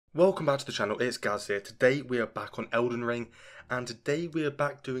Welcome back to the channel, it's Gaz here. Today we are back on Elden Ring, and today we are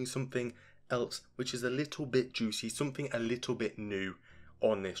back doing something else which is a little bit juicy, something a little bit new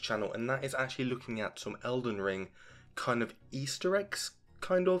on this channel, and that is actually looking at some Elden Ring kind of Easter eggs,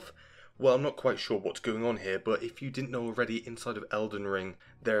 kind of. Well, I'm not quite sure what's going on here, but if you didn't know already, inside of Elden Ring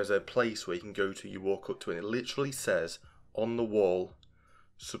there's a place where you can go to, you walk up to it, and it literally says on the wall,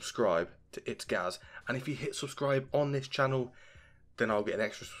 subscribe to It's Gaz, and if you hit subscribe on this channel, then I'll get an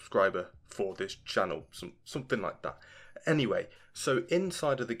extra subscriber for this channel, something like that. Anyway, so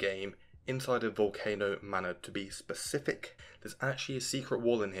inside of the game, inside of Volcano Manor to be specific, there's actually a secret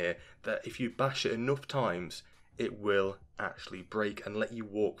wall in here that if you bash it enough times, it will actually break and let you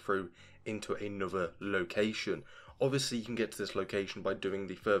walk through into another location. Obviously you can get to this location by doing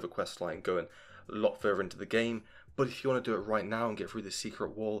the further quest line, going a lot further into the game, but if you want to do it right now and get through the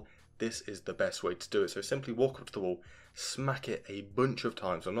secret wall, this is the best way to do it. So simply walk up to the wall, smack it a bunch of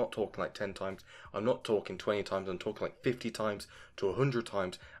times. I'm not talking like 10 times, I'm not talking 20 times, I'm talking like 50 times to 100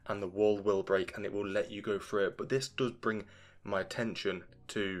 times, and the wall will break and it will let you go through it. But this does bring my attention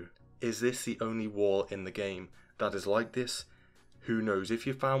to, is this the only wall in the game that is like this? Who knows? If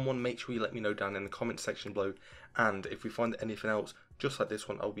you found one, make sure you let me know down in the comment section below, and if we find anything else just like this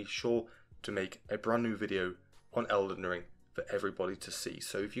one, I'll be sure to make a brand new video on Elden Ring for everybody to see.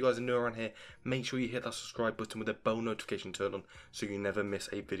 So if you guys are new around here, make sure you hit that subscribe button with a bell notification turned on so you never miss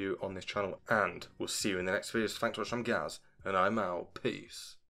a video on this channel. And we'll see you in the next video. So thanks for watching. I'm Gaz, and I'm out. Peace.